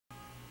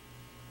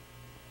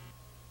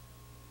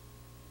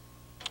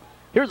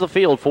Here's the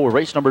field for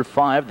race number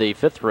 5, the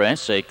 5th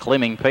race, a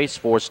claiming pace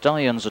for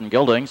Stallions and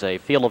Geldings, a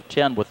field of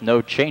 10 with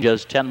no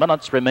changes. 10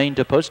 minutes remain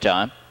to post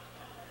time.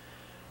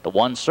 The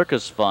 1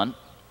 Circus Fun,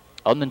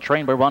 owned and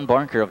trained by Ron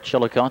Barker of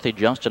Chillicothe.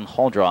 Justin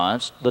Hall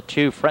drives. The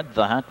 2 Fred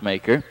the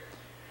Hatmaker,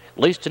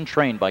 leased and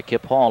trained by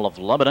Kip Hall of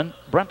Lebanon.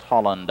 Brent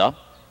Holland.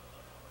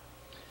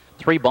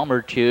 3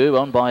 Bomber 2,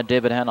 owned by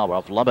David Hanauer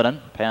of Lebanon.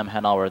 Pam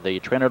Hanauer, the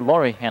trainer.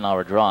 Laurie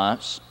Hanauer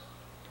drives.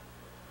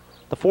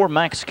 The 4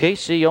 Max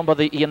Casey, owned by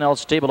the E&L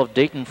stable of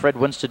Dayton. Fred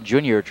Winston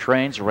Jr.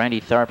 trains.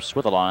 Randy Tharps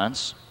with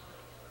Alliance.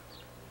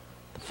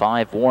 The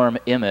 5 Warm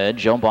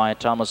Image, owned by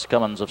Thomas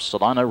Cummins of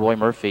Salina. Roy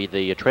Murphy,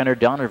 the trainer.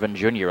 Donovan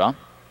Jr.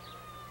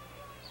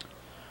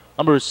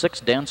 Number 6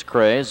 Dance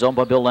Craze, owned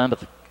by Bill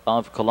Lambeth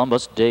of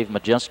Columbus. Dave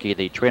Majeski,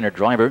 the trainer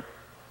driver.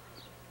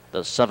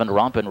 The 7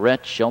 Rompin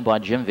Rich, owned by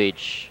Jim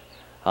Veach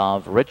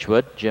of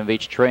Richwood. Jim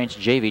Veach trains.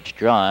 Jay Veach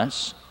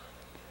drives.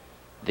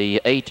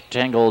 The 8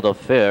 Tangled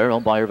Affair,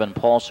 owned by Irvin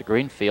Pauls of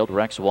Greenfield.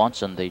 Rex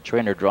Watson, the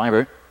trainer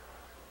driver.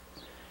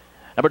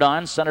 Number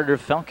 9 Senator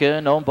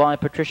Falcon, owned by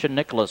Patricia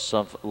Nicholas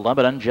of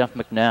Lebanon. Jeff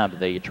McNabb,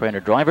 the trainer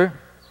driver.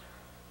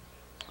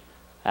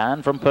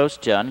 And from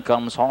post 10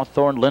 comes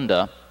Hawthorne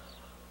Linda.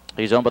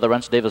 He's owned by the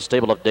Rents Davis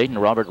stable of Dayton.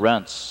 Robert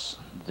Rents,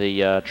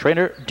 the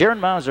trainer. Darren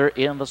Mauser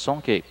in the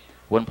sulky.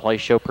 Win play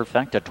show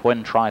perfecta,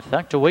 twin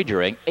trifecta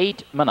wagering.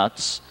 8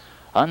 minutes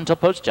until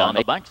post time. On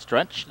the back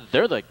stretch,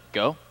 there they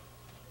go.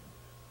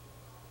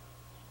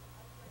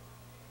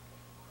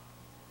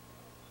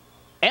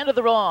 End of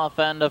the off,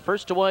 and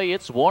first away,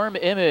 it's Warm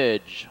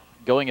Image.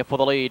 Going for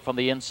the lead from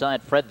the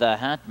inside, Fred the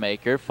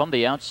Hatmaker. From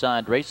the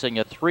outside, racing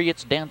a 3,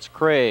 it's Dance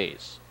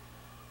Craze.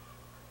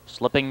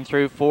 Slipping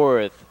through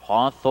 4th,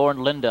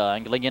 Hawthorne Linda.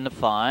 Angling into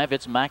 5,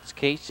 it's Max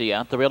Casey.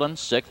 At the rail in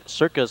 6th,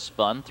 Circus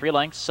Fun. 3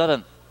 lengths,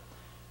 7th.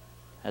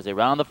 As they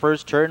round the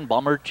first turn,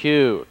 Bomber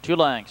 2. 2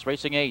 lengths,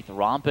 racing 8th,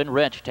 Rompin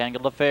Rich.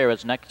 Tangled Affair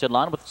is next in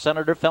line with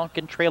Senator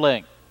Falcon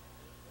trailing.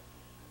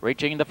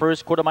 Reaching the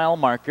first quarter-mile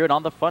marker, and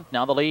on the front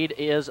now, the lead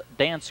is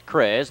Dance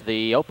Craze.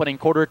 The opening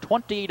quarter,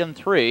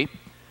 28-3.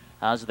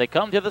 As they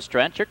come to the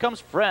stretch, here comes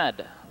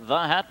Fred the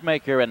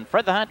Hatmaker, and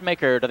Fred the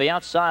Hatmaker to the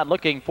outside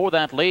looking for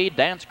that lead.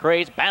 Dance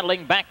Craze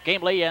battling back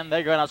gamely, and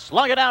they're going to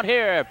slug it out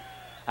here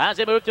as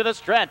they move to the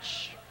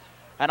stretch.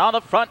 And on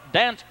the front,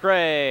 Dance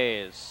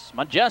Craze.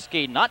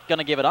 Majeski not going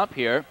to give it up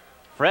here.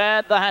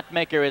 Fred the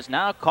Hatmaker is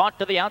now caught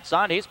to the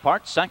outside. He's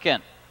parked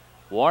second.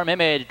 Warm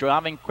Image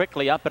driving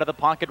quickly up into the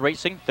pocket,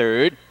 racing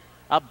 3rd.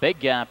 A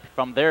big gap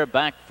from there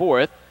back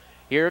 4th.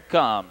 Here it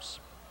comes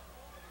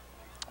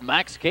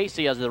Max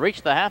Casey as they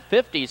reach the half,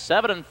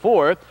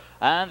 57-4,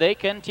 and they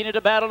continue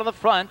to battle in the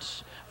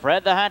front.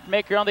 Fred the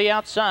Hatmaker on the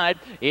outside.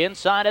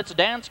 Inside, it's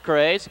Dance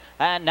Craze.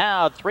 And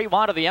now 3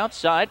 wide to the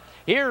outside.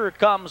 Here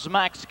comes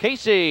Max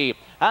Casey.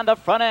 And the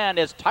front end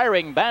is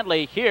tiring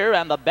badly here.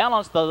 And the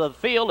balance of the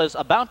field is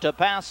about to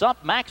pass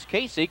up. Max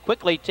Casey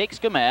quickly takes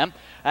command.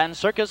 And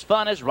Circus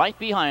Fun is right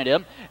behind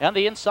him. And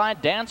the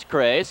inside, Dance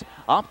Craze.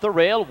 Up the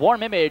rail,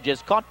 Warm Image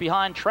is caught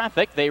behind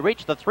traffic. They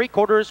reach the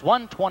 3/4,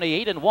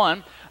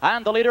 128-1.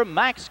 And the leader,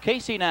 Max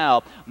Casey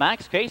now.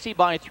 Max Casey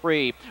by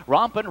 3.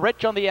 Rompin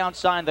Rich on the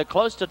outside, the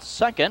closest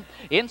second.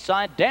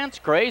 Inside, Dance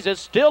Craze is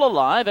still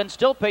alive and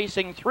still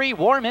pacing 3.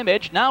 Warm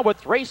Image now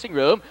with racing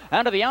room.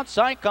 And to the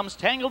outside comes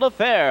Tangled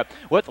Affair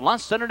with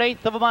less than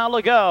 1/8 of a mile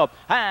to go.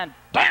 And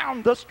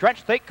down the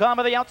stretch they come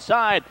to the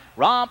outside.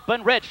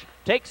 Rompin Rich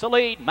takes the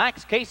lead.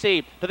 Max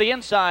Casey to the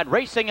inside,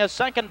 racing a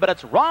second, but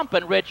it's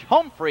Rompin Rich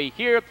home free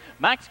here.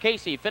 Max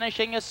Casey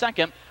finishing a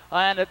second,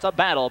 and it's a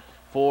battle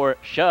for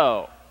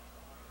show.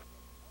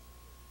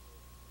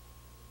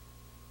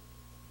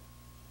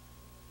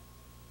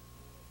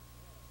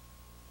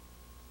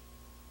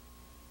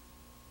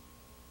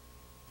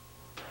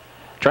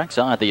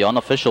 Trackside, the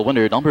unofficial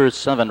winner, number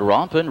 7,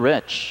 Rompin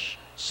Rich.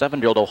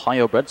 7-year-old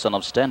Ohio bred son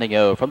of Standing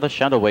O from the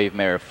Shadow Wave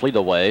mare, Fleet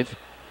Wave.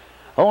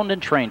 Owned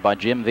and trained by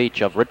Jim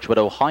Veach of Richwood,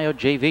 Ohio.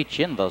 Jay Veach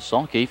in the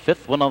sulky,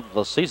 5th win of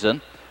the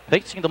season.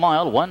 Pacing the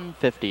mile,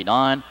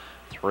 159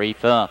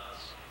 3/5.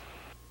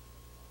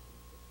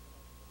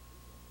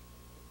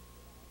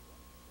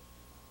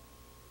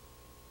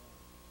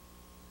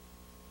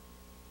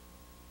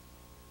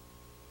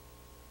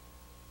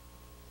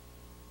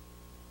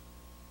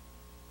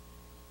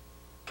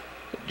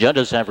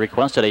 Judges have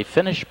requested a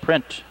finish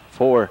print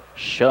for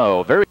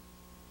show. Very